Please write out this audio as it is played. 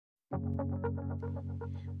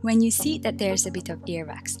When you see that there's a bit of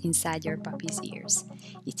earwax inside your puppy's ears,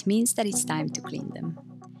 it means that it's time to clean them.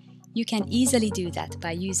 You can easily do that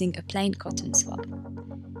by using a plain cotton swab.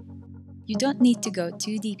 You don't need to go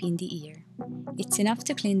too deep in the ear. It's enough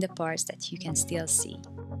to clean the parts that you can still see.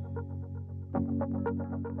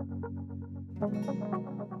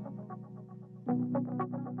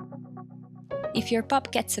 If your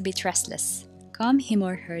pup gets a bit restless, calm him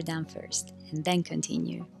or her down first and then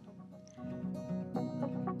continue.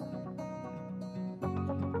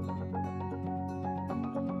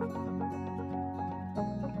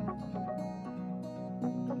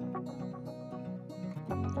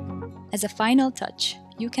 As a final touch,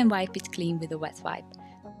 you can wipe it clean with a wet wipe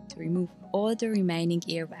to remove all the remaining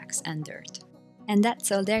earwax and dirt. And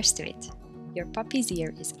that's all there's to it. Your puppy's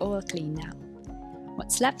ear is all clean now.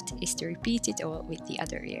 What's left is to repeat it all with the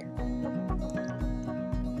other ear.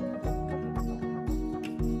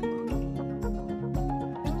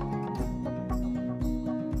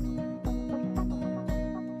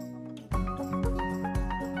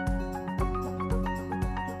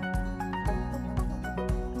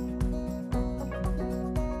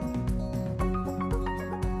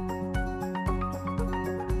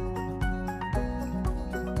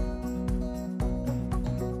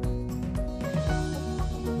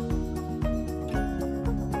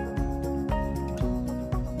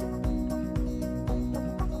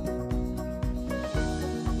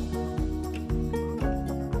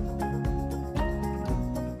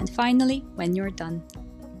 And finally, when you're done,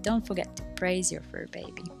 don't forget to praise your fur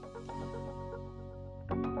baby.